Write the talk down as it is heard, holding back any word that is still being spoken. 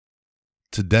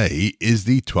Today is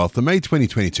the 12th of May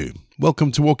 2022.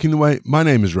 Welcome to Walking the Way. My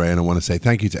name is Ray and I want to say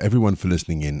thank you to everyone for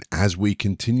listening in as we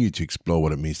continue to explore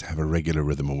what it means to have a regular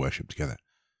rhythm of worship together.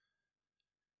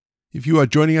 If you are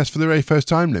joining us for the very first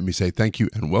time, let me say thank you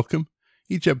and welcome.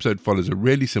 Each episode follows a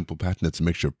really simple pattern. It's a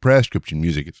mixture of prayer, scripture, and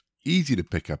music. It's easy to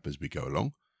pick up as we go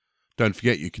along. Don't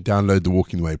forget you can download the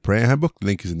Walking the Way prayer handbook. The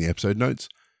link is in the episode notes.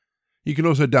 You can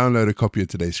also download a copy of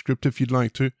today's script if you'd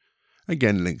like to.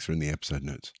 Again, links are in the episode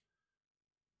notes.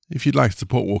 If you'd like to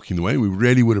support Walking the Way, we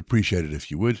really would appreciate it if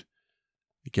you would.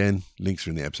 Again, links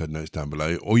are in the episode notes down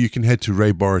below, or you can head to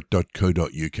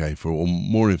rayborrett.co.uk for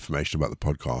more information about the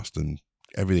podcast and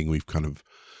everything we've kind of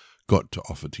got to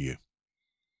offer to you.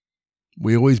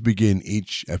 We always begin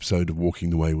each episode of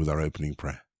Walking the Way with our opening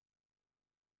prayer.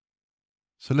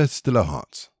 So let's still our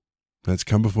hearts. Let's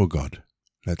come before God.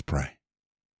 Let's pray.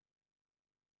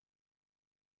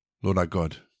 Lord our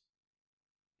God,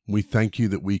 we thank you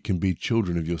that we can be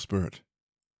children of your Spirit.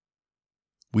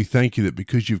 We thank you that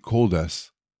because you've called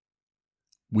us,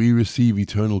 we receive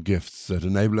eternal gifts that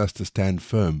enable us to stand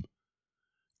firm,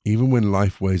 even when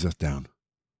life weighs us down.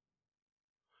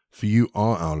 For you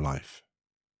are our life.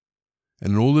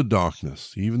 And in all the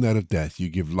darkness, even that of death, you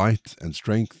give light and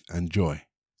strength and joy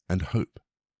and hope.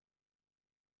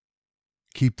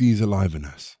 Keep these alive in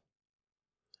us.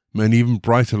 May an even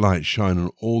brighter light shine on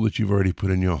all that you've already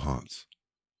put in your hearts,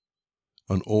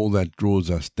 on all that draws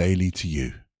us daily to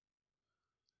you.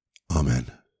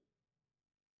 Amen.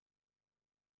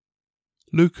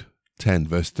 Luke 10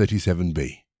 verse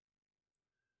 37b.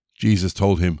 Jesus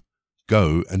told him,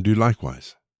 "Go and do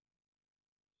likewise."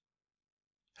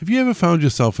 Have you ever found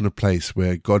yourself in a place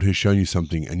where God has shown you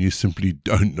something and you simply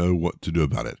don't know what to do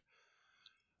about it?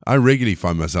 I regularly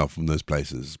find myself in those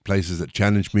places that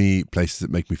challenge me, places that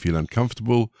make me feel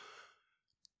uncomfortable,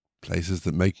 places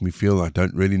that make me feel I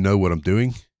don't really know what I'm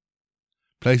doing,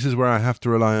 places where I have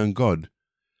to rely on God,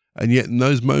 and yet in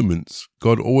those moments,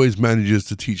 God always manages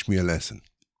to teach me a lesson.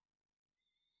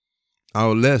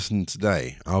 Our lesson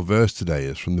today, our verse today,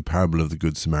 is from the parable of the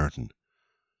Good Samaritan.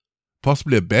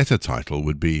 Possibly a better title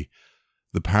would be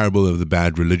the parable of the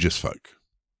bad religious folk,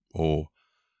 or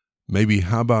maybe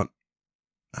how about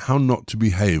how not to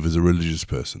behave as a religious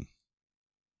person.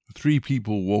 3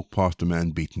 people walk past a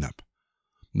man beaten up.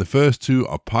 The first 2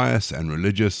 are pious and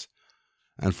religious,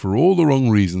 and for all the wrong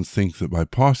reasons think that by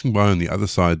passing by on the other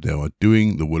side they are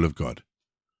doing the will of God.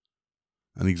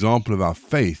 An example of our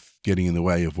faith getting in the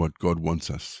way of what God wants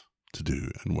us to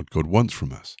do and what God wants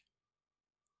from us.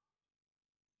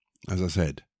 As I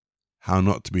said, how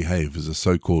not to behave as a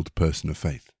so-called person of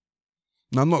faith.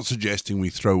 Now, I'm not suggesting we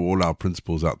throw all our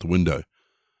principles out the window,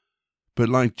 but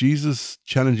like Jesus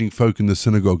challenging folk in the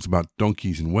synagogues about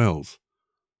donkeys and wells,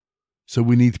 so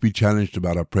we need to be challenged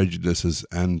about our prejudices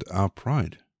and our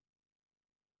pride.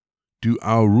 Do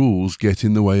our rules get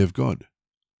in the way of God?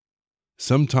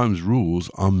 Sometimes rules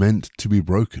are meant to be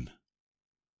broken.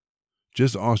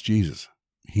 Just ask Jesus.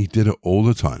 He did it all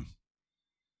the time.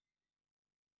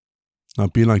 Now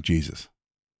be like Jesus.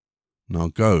 Now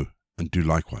go and do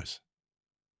likewise.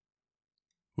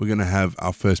 We're going to have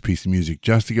our first piece of music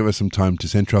just to give us some time to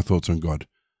center our thoughts on God.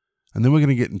 And then we're going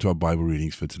to get into our Bible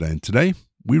readings for today. And today,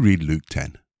 we read Luke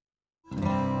 10.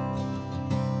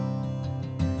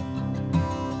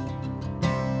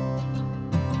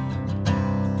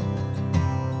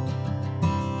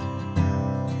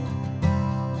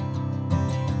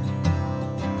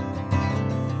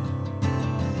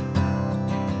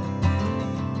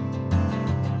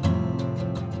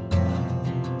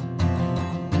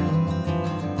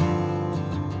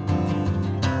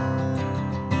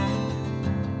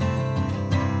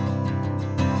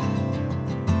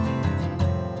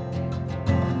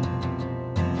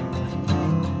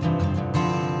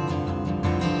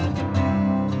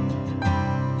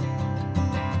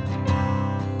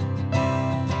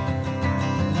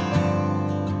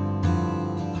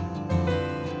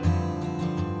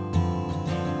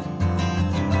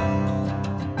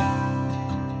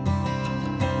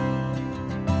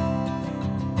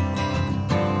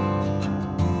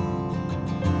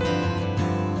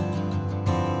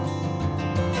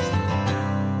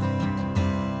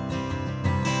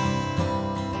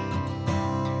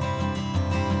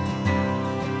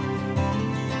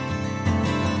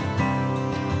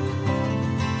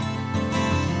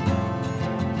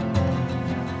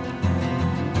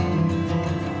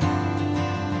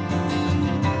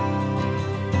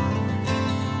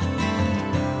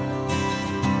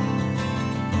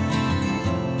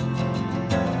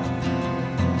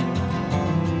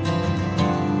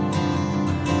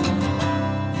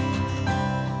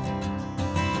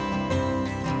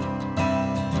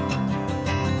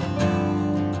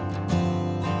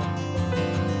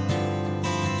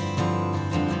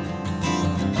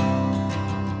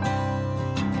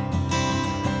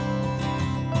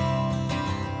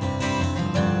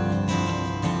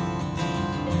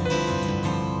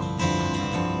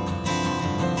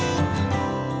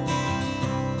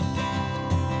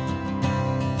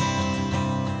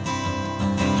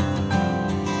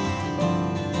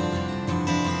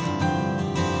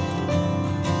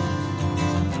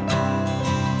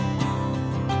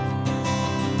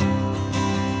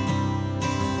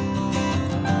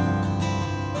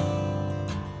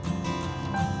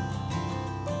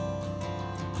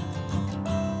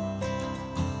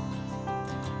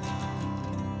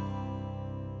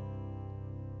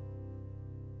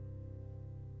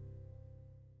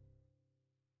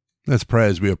 Let's pray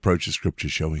as we approach the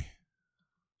scriptures, shall we?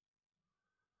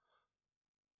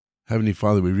 Heavenly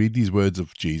Father, we read these words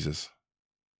of Jesus,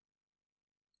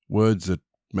 words that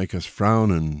make us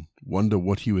frown and wonder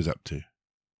what he was up to.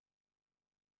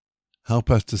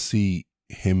 Help us to see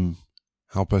him,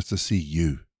 help us to see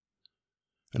you,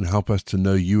 and help us to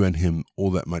know you and him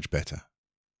all that much better.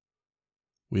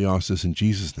 We ask this in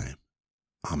Jesus' name.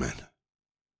 Amen.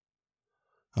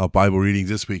 Our Bible readings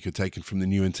this week are taken from the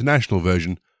New International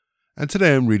Version, and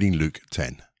today I'm reading Luke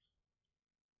 10.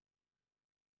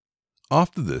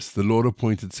 After this, the Lord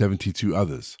appointed 72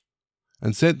 others,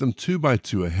 and sent them 2 by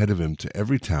 2 ahead of him to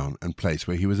every town and place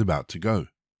where he was about to go.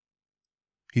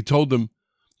 He told them,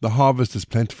 "The harvest is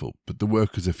plentiful, but the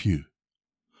workers are few.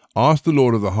 Ask the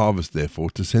Lord of the harvest, therefore,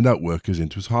 to send out workers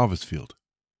into his harvest field.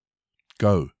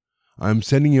 Go, I am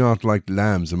sending you out like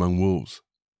lambs among wolves.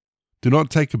 Do not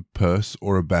take a purse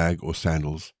or a bag or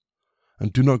sandals,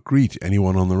 and do not greet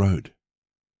anyone on the road.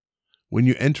 When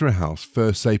you enter a house,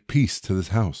 first say peace to this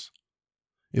house.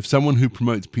 If someone who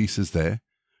promotes peace is there,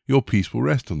 your peace will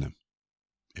rest on them.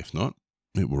 If not,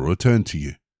 it will return to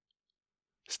you.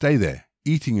 Stay there,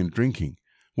 eating and drinking,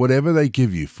 whatever they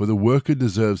give you, for the worker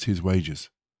deserves his wages.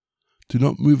 Do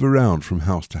not move around from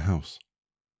house to house.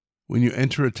 When you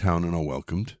enter a town and are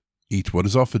welcomed, eat what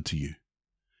is offered to you.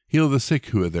 Heal the sick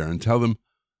who are there and tell them,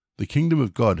 the kingdom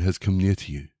of God has come near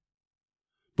to you.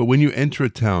 But when you enter a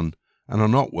town and are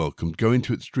not welcomed, go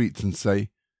into its streets and say,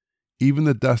 even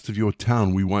the dust of your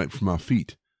town we wipe from our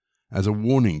feet, as a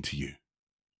warning to you.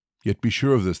 Yet be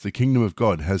sure of this, the kingdom of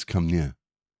God has come near.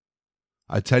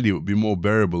 I tell you, it would be more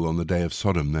bearable on the day of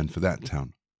Sodom than for that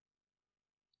town.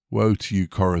 Woe to you,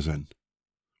 Chorazin!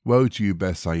 Woe to you,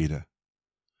 Bethsaida!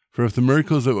 For if the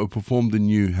miracles that were performed in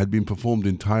you had been performed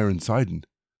in Tyre and Sidon,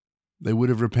 they would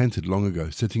have repented long ago,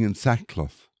 sitting in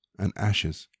sackcloth and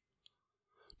ashes.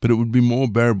 But it would be more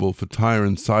bearable for Tyre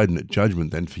and Sidon at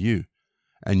judgment than for you.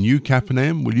 And you,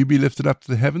 Capernaum, will you be lifted up to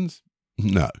the heavens?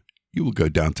 No, you will go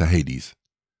down to Hades.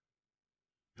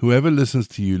 Whoever listens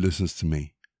to you listens to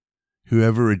me.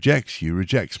 Whoever rejects you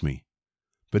rejects me.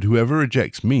 But whoever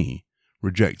rejects me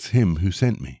rejects him who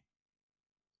sent me."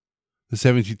 The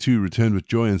 72 returned with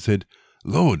joy and said,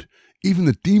 "Lord, even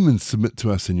the demons submit to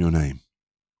us in your name."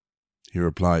 He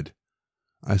replied,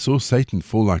 "I saw Satan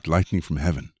fall like lightning from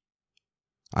heaven.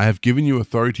 I have given you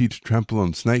authority to trample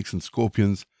on snakes and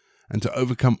scorpions and to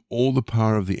overcome all the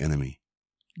power of the enemy.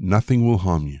 Nothing will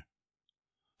harm you.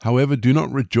 However, do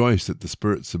not rejoice that the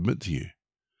spirits submit to you,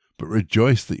 but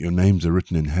rejoice that your names are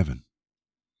written in heaven."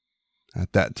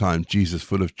 At that time, Jesus,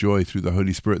 full of joy through the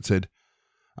Holy Spirit, said,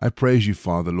 "I praise you,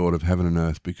 Father, Lord of heaven and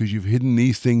earth, because you've hidden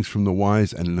these things from the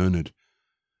wise and learned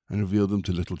and revealed them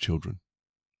to little children.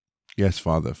 Yes,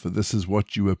 Father, for this is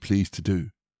what you were pleased to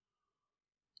do.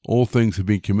 All things have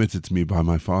been committed to me by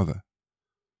my Father.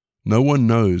 No one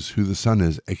knows who the Son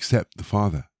is except the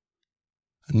Father,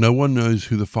 and no one knows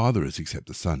who the Father is except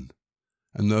the Son,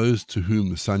 and those to whom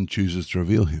the Son chooses to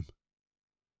reveal him."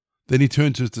 Then he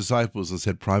turned to his disciples and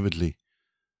said privately,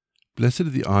 "Blessed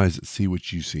are the eyes that see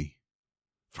what you see.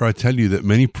 For I tell you that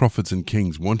many prophets and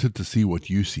kings wanted to see what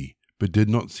you see, but did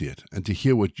not see it, and to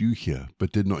hear what you hear,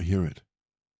 but did not hear it."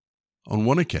 On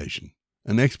one occasion,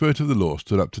 an expert of the law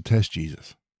stood up to test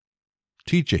Jesus.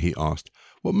 "Teacher," he asked,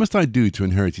 "what must I do to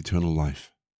inherit eternal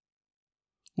life?"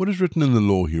 "What is written in the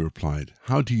law?" he replied.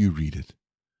 "How do you read it?"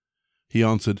 He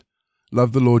answered,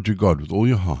 "Love the Lord your God with all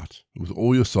your heart, and with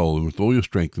all your soul, and with all your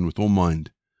strength, and with all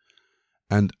mind,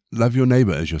 and love your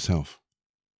neighbor as yourself."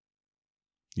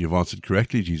 "You have answered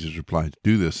correctly," Jesus replied.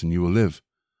 "Do this and you will live."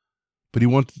 But he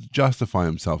wanted to justify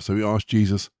himself, so he asked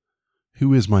Jesus,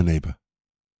 "Who is my neighbor?"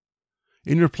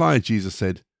 In reply, Jesus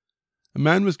said, "A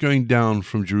man was going down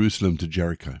from Jerusalem to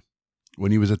Jericho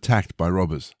when he was attacked by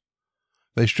robbers.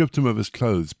 They stripped him of his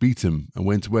clothes, beat him, and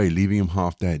went away, leaving him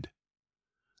half dead.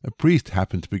 A priest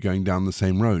happened to be going down the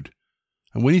same road,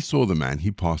 and when he saw the man,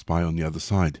 he passed by on the other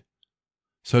side.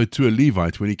 So too a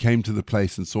Levite, when he came to the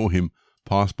place and saw him,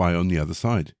 passed by on the other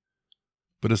side.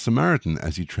 But a Samaritan,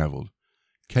 as he travelled,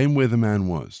 came where the man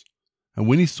was, and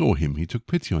when he saw him, he took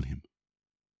pity on him.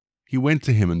 He went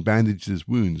to him and bandaged his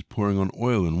wounds, pouring on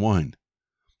oil and wine.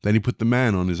 Then he put the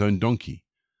man on his own donkey,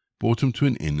 brought him to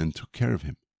an inn, and took care of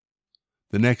him.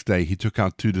 The next day he took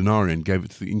out 2 denarii and gave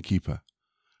it to the innkeeper.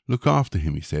 'Look after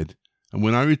him,' he said, 'and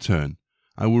when I return,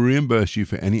 I will reimburse you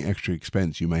for any extra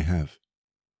expense you may have.'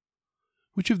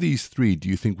 Which of these 3 do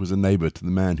you think was a neighbor to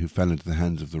the man who fell into the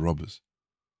hands of the robbers?"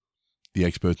 The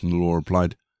expert in the law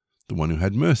replied, "The one who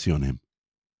had mercy on him."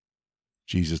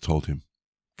 Jesus told him,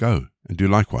 "Go and do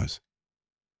likewise."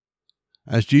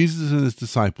 As Jesus and his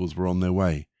disciples were on their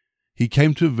way, he he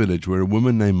came to a village where a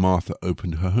woman named Martha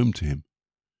opened her home to him.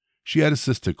 She had a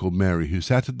sister called Mary who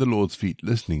sat at the Lord's feet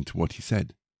listening to what he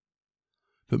said.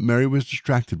 But Mary was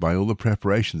distracted by all the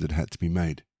preparations that had to be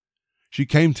made. She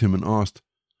came to him and asked,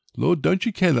 "Lord, don't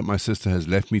you care that my sister has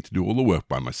left me to do all the work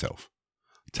by myself?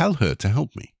 Tell her to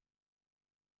help me."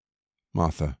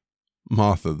 "Martha,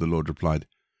 Martha," the Lord replied,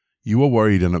 "you are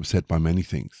worried and upset by many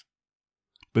things.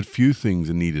 But few things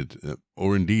are needed,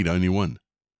 or indeed only one.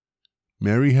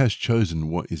 Mary has chosen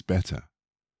what is better,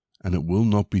 and it will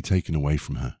not be taken away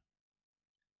from her."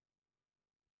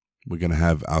 We're going to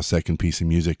have our second piece of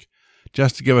music,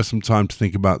 just to give us some time to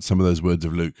think about some of those words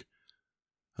of Luke.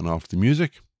 And after the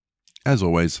music, as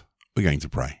always, we're going to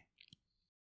pray.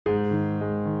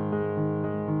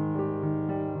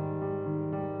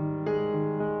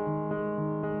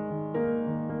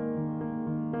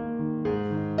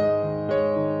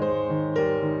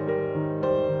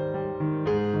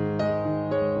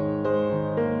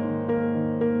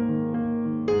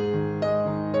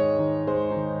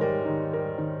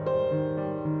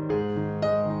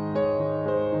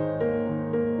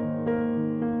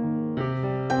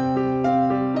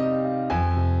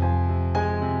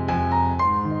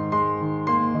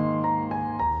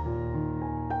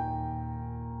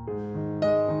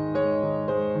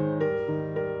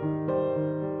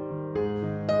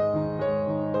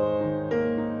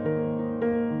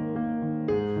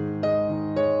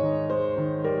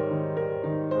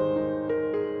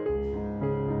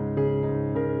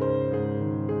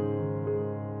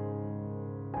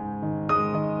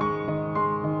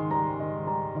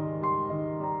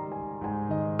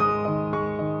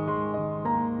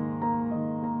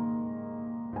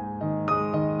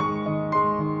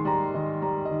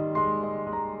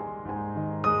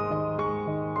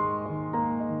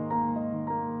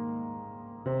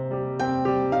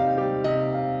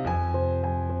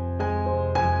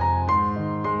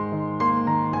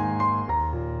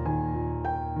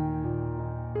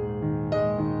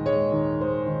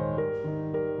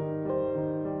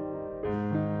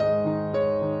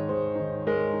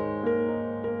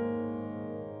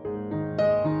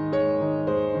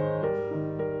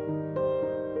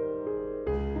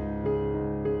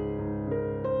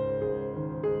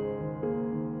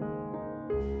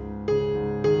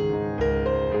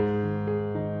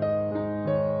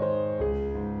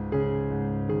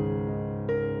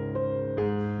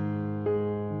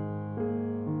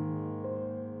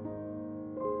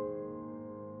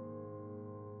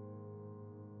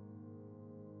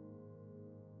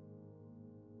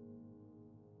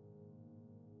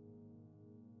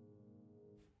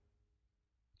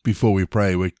 Before we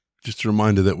pray, we're just a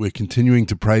reminder that we're continuing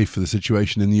to pray for the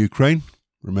situation in the Ukraine,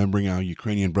 remembering our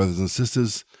Ukrainian brothers and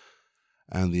sisters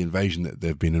and the invasion that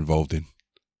they've been involved in.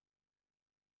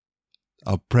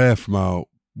 Our prayer from our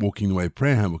Walking the Way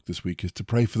prayer handbook this week is to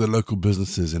pray for the local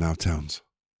businesses in our towns.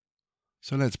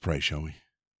 So let's pray, shall we?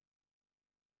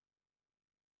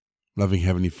 Loving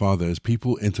Heavenly Father, as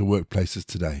people enter workplaces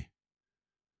today,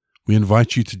 we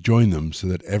invite you to join them so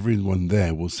that everyone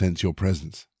there will sense your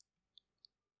presence.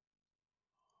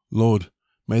 Lord,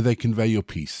 may they convey your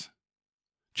peace,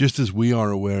 just as we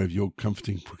are aware of your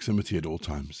comforting proximity at all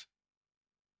times.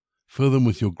 Fill them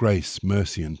with your grace,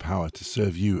 mercy, and power to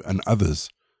serve you and others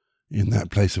in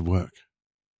that place of work.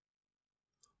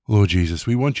 Lord Jesus,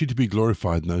 we want you to be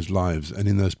glorified in those lives and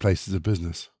in those places of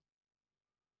business.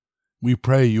 We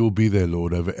pray you will be there,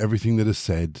 Lord, over everything that is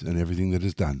said and everything that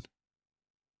is done.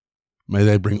 May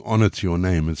they bring honor to your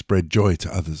name and spread joy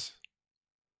to others.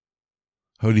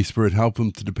 Holy Spirit, help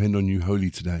them to depend on you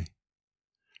wholly today.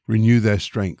 Renew their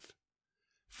strength.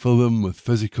 Fill them with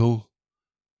physical,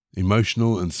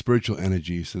 emotional, and spiritual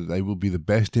energy so that they will be the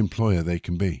best employer they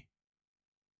can be.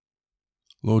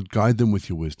 Lord, guide them with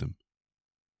your wisdom.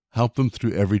 Help them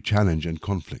through every challenge and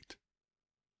conflict.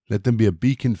 Let them be a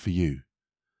beacon for you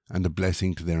and a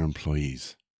blessing to their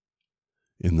employees.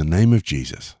 In the name of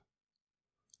Jesus.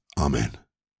 Amen.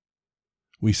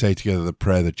 We say together the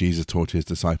prayer that Jesus taught his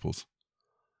disciples.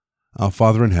 Our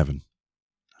Father in heaven,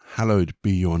 hallowed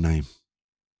be your name.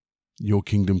 Your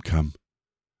kingdom come.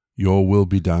 Your will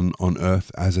be done on earth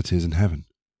as it is in heaven.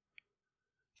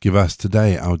 Give us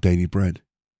today our daily bread.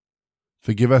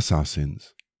 Forgive us our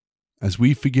sins, as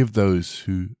we forgive those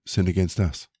who sin against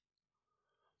us.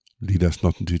 Lead us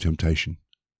not into temptation,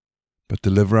 but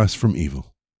deliver us from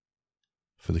evil.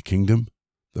 For the kingdom,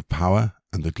 the power,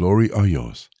 and the glory are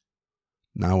yours,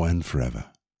 now and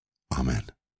forever.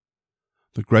 Amen.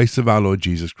 The grace of our Lord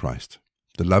Jesus Christ,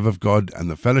 the love of God, and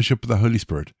the fellowship of the Holy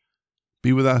Spirit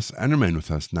be with us and remain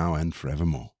with us now and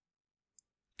forevermore.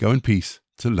 Go in peace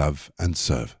to love and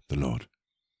serve the Lord.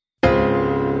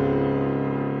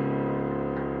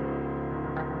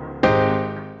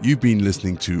 You've been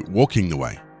listening to Walking the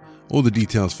Way. All the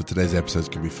details for today's episodes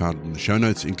can be found in the show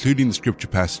notes, including the scripture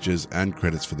passages and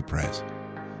credits for the prayers.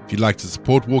 If you'd like to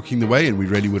support Walking the Way, and we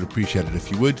really would appreciate it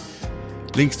if you would,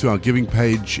 links to our giving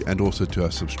page and also to our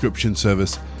subscription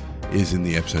service is in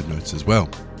the episode notes as well.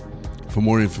 For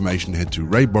more information, head to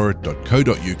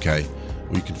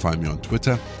rayborrett.co.uk, or you can find me on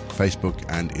Twitter, Facebook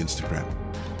and Instagram.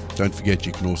 Don't forget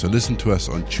you can also listen to us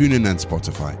on TuneIn and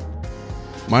Spotify.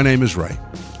 My name is Ray,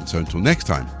 and so until next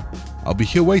time, I'll be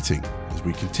here waiting as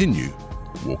we continue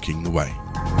walking the way.